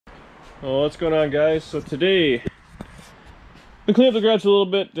Well, what's going on, guys? So today, I cleaned up the garage a little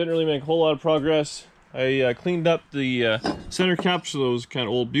bit. Didn't really make a whole lot of progress. I cleaned up the center caps of those kind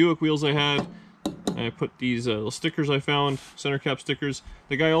of old Buick wheels I had. I put these little stickers I found, center cap stickers.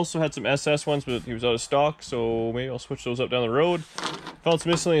 The guy also had some SS ones, but he was out of stock, so maybe I'll switch those up down the road. Found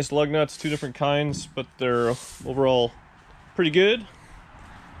some miscellaneous lug nuts, two different kinds, but they're overall pretty good.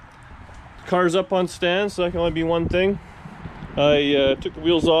 The car's up on stands, so that can only be one thing. I took the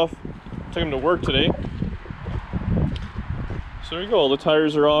wheels off, took them to work today. So there you go, all the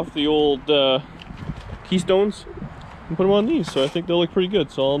tires are off the old Keystones and put them on these, so I think they'll look pretty good.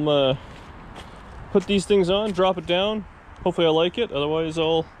 So I'm put these things on, drop it down, hopefully I like it, otherwise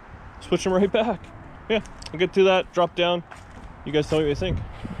I'll switch them right back. Yeah, I'll get to that, drop down, you guys tell me what you think.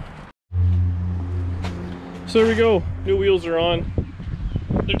 So there we go, new wheels are on.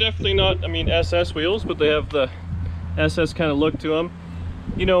 They're definitely not, SS wheels, but they have the SS kind of look to them.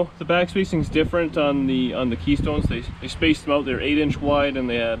 You know, the back spacing's different on the Keystones. They spaced them out. They're 8-inch wide, and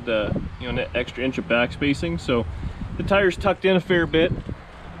they had an extra inch of back spacing. So the tires tucked in a fair bit,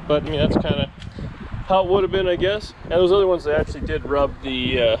 but that's kind of how it would have been, I guess. And those other ones, they actually did rub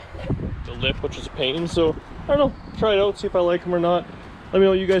the lip, which is a pain. So I don't know. Try it out, see if I like them or not. Let me know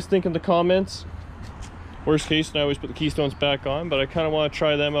what you guys think in the comments. Worst case, I always put the Keystones back on, but I kind of want to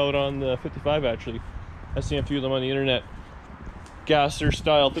try them out on the 55 actually. I've seen a few of them on the internet. Gasser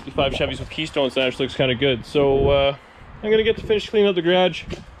style 55 Chevys with Keystones, that actually looks kind of good. So I'm gonna get to finish cleaning up the garage.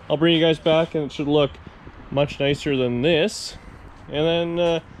 I'll bring you guys back and it should look much nicer than this. And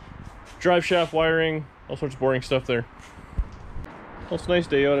then drive shaft wiring, all sorts of boring stuff there. Well, it's a nice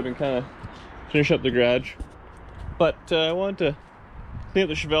day out. I've been kind of finishing up the garage, but I wanted to clean up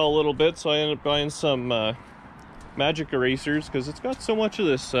the Chevelle a little bit, so I ended up buying some magic erasers because it's got so much of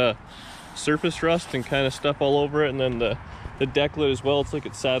this surface rust and kind of stuff all over it, and then the deck lid as well. It's like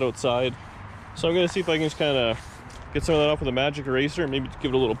it's sat outside. So I'm gonna see if I can just kind of get some of that off with a magic eraser and maybe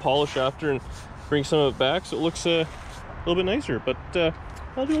give it a little polish after and bring some of it back so it looks a little bit nicer. But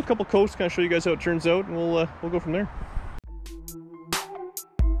I'll do a couple coats, kind of show you guys how it turns out, and we'll go from there.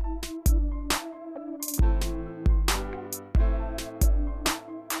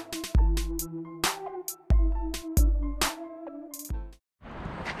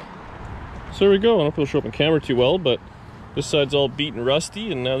 So there we go. I don't know if it'll show up on camera too well, but this side's all beat and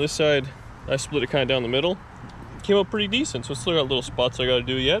rusty, and now this side, I split it kind of down the middle. Came out pretty decent, so still got little spots I got to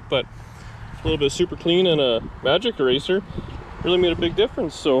do yet, but a little bit of super clean and a magic eraser really made a big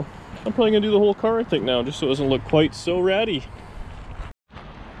difference. So I'm probably going to do the whole car, I think, now, just so it doesn't look quite so ratty.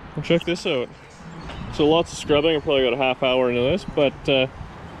 Well, check this out. So lots of scrubbing. I probably got a half hour into this, but a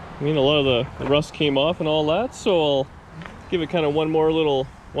lot of the rust came off and all that, so I'll give it kind of one more little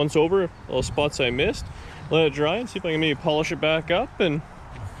once over, all the spots I missed, let it dry and see if I can maybe polish it back up. And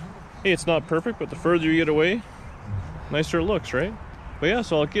hey, it's not perfect, but the further you get away, nicer it looks, right? But yeah,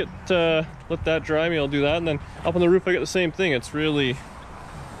 so I'll get let that dry, maybe I'll do that, and then up on the roof I get the same thing. It's really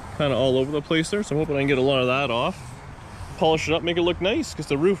kind of all over the place there, so I'm hoping I can get a lot of that off, polish it up, make it look nice, because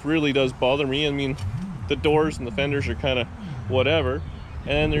the roof really does bother me. The doors and the fenders are kind of whatever,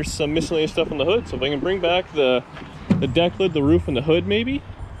 and there's some miscellaneous stuff on the hood, so if I can bring back the deck lid, the roof, and the hood, maybe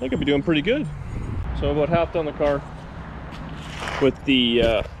I could be doing pretty good. So about half done the car with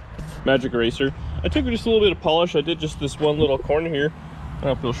the magic eraser. I took just a little bit of polish. I did just this one little corner here. I don't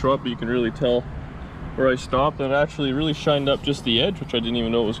know if it'll show up, but you can really tell where I stopped, and it actually really shined up just the edge, which I didn't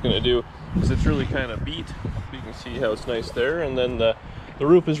even know it was going to do, because it's really kind of beat. You can see how it's nice there, and then the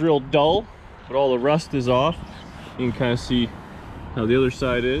roof is real dull, but all the rust is off. You can kind of see how the other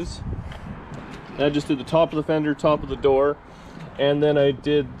side is. And I just did the top of the fender, top of the door, and then I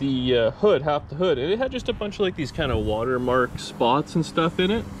did the hood, half the hood, and it had just a bunch of like these kind of watermark spots and stuff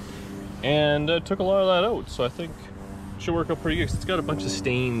in it, and took a lot of that out. So I think it should work out pretty good, because it's got a bunch of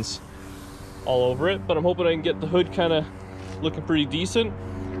stains all over it. But I'm hoping I can get the hood kind of looking pretty decent,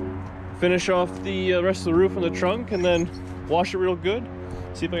 finish off the rest of the roof and the trunk, and then wash it real good,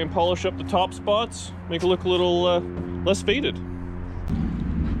 see if I can polish up the top spots, make it look a little less faded.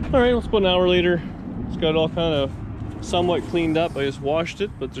 All right, it's about an hour later. It's got it all kind of somewhat cleaned up. I just washed it,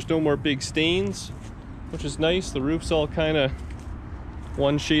 but there's no more big stains, which is nice. The roof's all kind of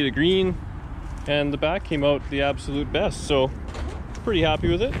one shade of green, and the back came out the absolute best, so pretty happy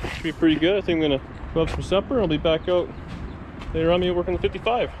with it. Should be pretty good. I think I'm gonna go have some supper. I'll be back out later on, maybe working the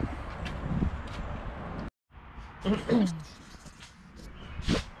 55.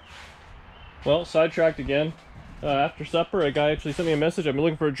 Well, sidetracked again. After supper, a guy actually sent me a message. I've been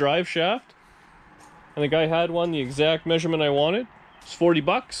looking for a drive shaft, and the guy had one the exact measurement I wanted. It's 40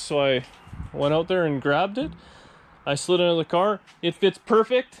 bucks, so I went out there and grabbed it. I slid it into the car. It fits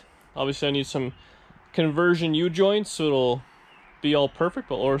perfect. Obviously I need some conversion U-joints so it'll be all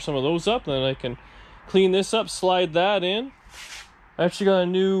perfect. I'll order some of those up, and then I can clean this up, slide that in. I actually got a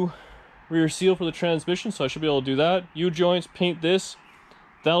new rear seal for the transmission, so I should be able to do that. U-joints, paint this,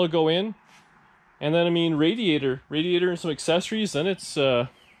 that'll go in. And then, I mean, radiator and some accessories, then it's a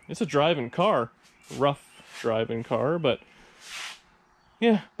driving car. Rough driving car, but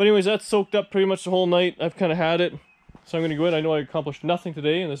yeah. But anyways, that's soaked up pretty much the whole night. I've kind of had it. So I'm going to go in. I know I accomplished nothing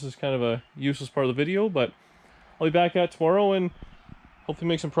today, and this is kind of a useless part of the video, but I'll be back at tomorrow and hopefully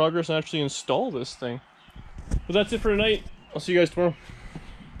make some progress and actually install this thing. But that's it for tonight. I'll see you guys tomorrow.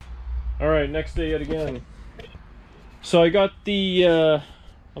 Alright, next day yet again. So I got the,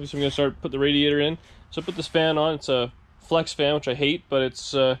 obviously I'm going to put the radiator in. So I put this fan on. It's a flex fan, which I hate, but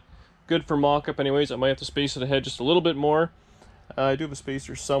it's good for mock-up anyways. I might have to space it ahead just a little bit more. I do have a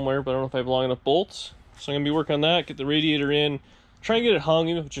spacer somewhere, but I don't know if I have long enough bolts. So I'm going to be working on that, get the radiator in, try and get it hung,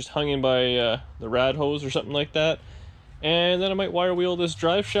 even if it's just hung in by the rad hose or something like that. And then I might wire wheel this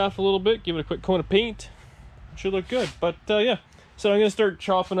drive shaft a little bit, give it a quick coat of paint. It should look good. But yeah, so I'm going to start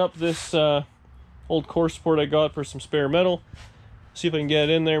chopping up this old core support I got for some spare metal. See if I can get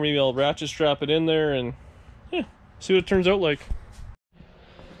it in there. Maybe I'll ratchet strap it in there and yeah, see what it turns out like.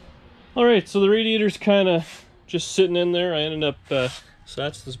 Alright, so the radiator's kind of just sitting in there. I ended up, so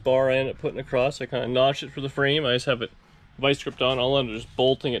that's this bar I ended up putting across. I kind of notched it for the frame. I just have it vice gripped on. I'll end up just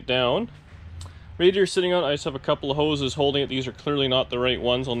bolting it down. Radiator sitting on, I just have a couple of hoses holding it. These are clearly not the right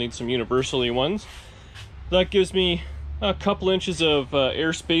ones. I'll need some universally ones. That gives me a couple inches of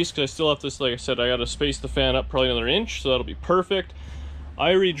airspace, because I still have this, like I said, I got to space the fan up probably another inch, so that'll be perfect.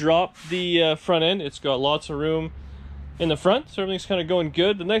 I already dropped the front end. It's got lots of room in the front, so everything's kind of going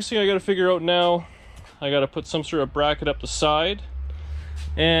good. The next thing I got to figure out now, I got to put some sort of bracket up the side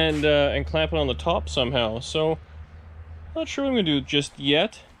and clamp it on the top somehow. So not sure what I'm going to do just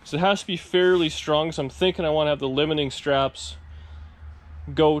yet, because it has to be fairly strong. So I'm thinking I want to have the limiting straps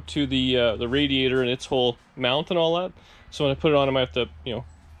go to the radiator and its whole mount and all that. So when I put it on, I might have to, you know,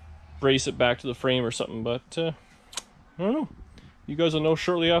 brace it back to the frame or something. But I don't know. You guys will know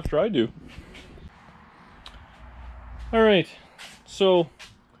shortly after I do. All right, so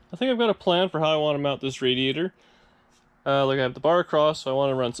I think I've got a plan for how I want to mount this radiator. Like I have the bar across, so I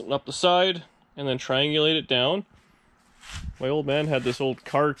want to run something up the side and then triangulate it down. My old man had this old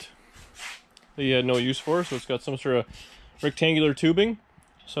cart that he had no use for, so it's got some sort of rectangular tubing.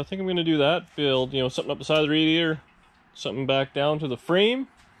 So I think I'm going to do that. Build, you know, something up the side of the radiator, something back down to the frame.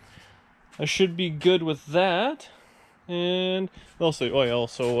 I should be good with that. And also, oh yeah,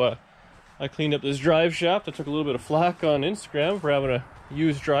 also I cleaned up this drive shaft. I took a little bit of flack on Instagram for having a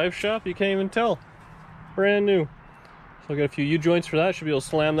used drive shaft. You can't even tell. Brand new. So I got a few U-joints for that. Should be able to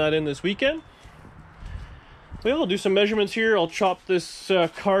slam that in this weekend. Well, I'll do some measurements here. I'll chop this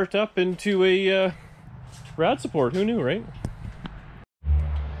cart up into a rad support. Who knew, right?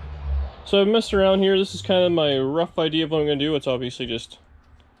 So I've messed around here. This is kind of my rough idea of what I'm going to do. It's obviously just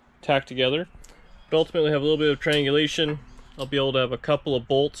tacked together. But ultimately I have a little bit of triangulation. I'll be able to have a couple of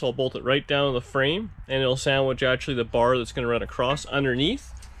bolts. I'll bolt it right down to the frame, and it'll sandwich actually the bar that's going to run across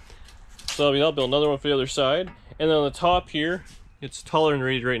underneath. So I'll build another one for the other side. And then on the top here, it's taller than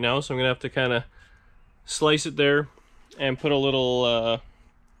radiator right now, so I'm going to have to kind of slice it there and put a little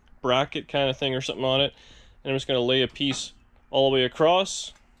bracket kind of thing or something on it. And I'm just going to lay a piece all the way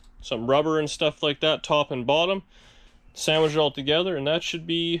across, some rubber and stuff like that, top and bottom, sandwich it all together, and that should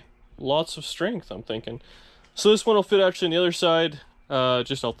be lots of strength, I'm thinking. So this one will fit actually on the other side.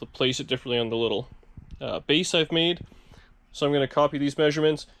 Just I'll have to place it differently on the little base I've made. So I'm going to copy these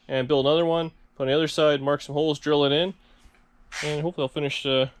measurements and build another one. Put on the other side, mark some holes, drill it in, and hopefully I'll finish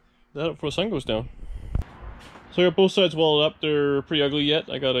that up before the sun goes down. So I got both sides welded up. They're pretty ugly yet.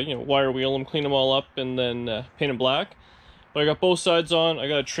 I got to, you know, wire wheel them, clean them all up, and then paint them black. But I got both sides on. I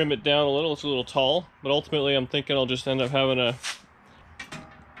got to trim it down a little. It's a little tall, but ultimately I'm thinking I'll just end up having a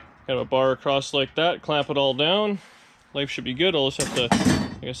kind of a bar across like that, clamp it all down. Life should be good. I'll just have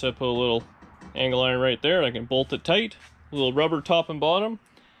to, like I said, put a little angle iron right there, and I can bolt it tight. A little rubber top and bottom,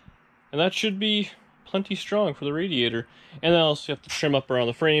 and that should be plenty strong for the radiator. And then I'll also have to trim up around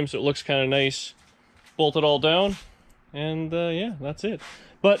the frame so it looks kind of nice. Bolt it all down, and yeah, that's it.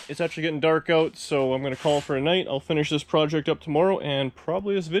 But it's actually getting dark out, so I'm going to call for a night. I'll finish this project up tomorrow, and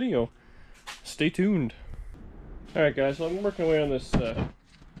probably this video. Stay tuned. Alright guys, so I'm working away on this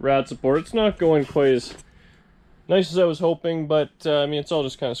rad support. It's not going quite as nice as I was hoping, but I mean, it's all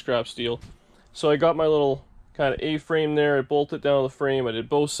just kind of scrap steel. So I got my little kind of A-frame there. I bolted it down to the frame. I did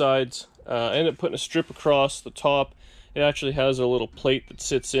both sides. I ended up putting a strip across the top. It actually has a little plate that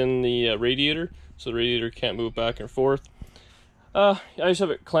sits in the radiator, so the radiator can't move back and forth. I just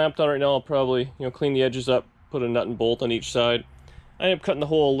have it clamped on right now. I'll probably, clean the edges up, put a nut and bolt on each side. I ended up cutting the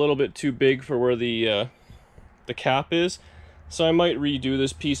hole a little bit too big for where the cap is, so I might redo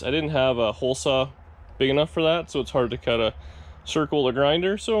this piece. I didn't have a hole saw big enough for that, so it's hard to cut a circle or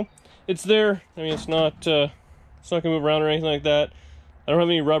grinder. So it's there. I mean, it's not gonna move around or anything like that. I don't have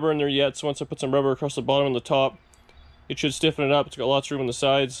any rubber in there yet, so once I put some rubber across the bottom and the top, it should stiffen it up. It's got lots of room on the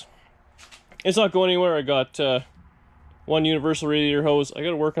sides. It's not going anywhere. I got one universal radiator hose. I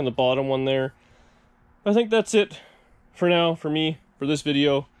got to work on the bottom one there. I think that's it for now for me for this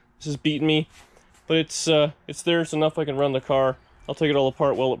video. This is beating me, but it's there. It's enough. I can run the car. I'll take it all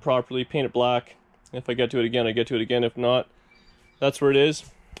apart, weld it properly, paint it black. If I get to it again, I get to it again. If not, that's where it is.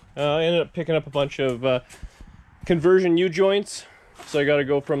 I ended up picking up a bunch of conversion U-joints. So I got to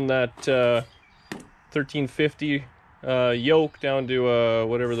go from that 1350 yoke down to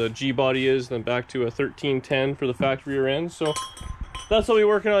whatever the G body is, then back to a 1310 for the factory rear end. So that's what I'll be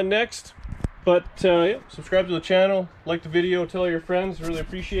working on next. But yeah, subscribe to the channel, like the video, tell your friends, really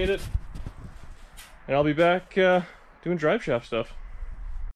appreciate it. And I'll be back doing drive shaft stuff.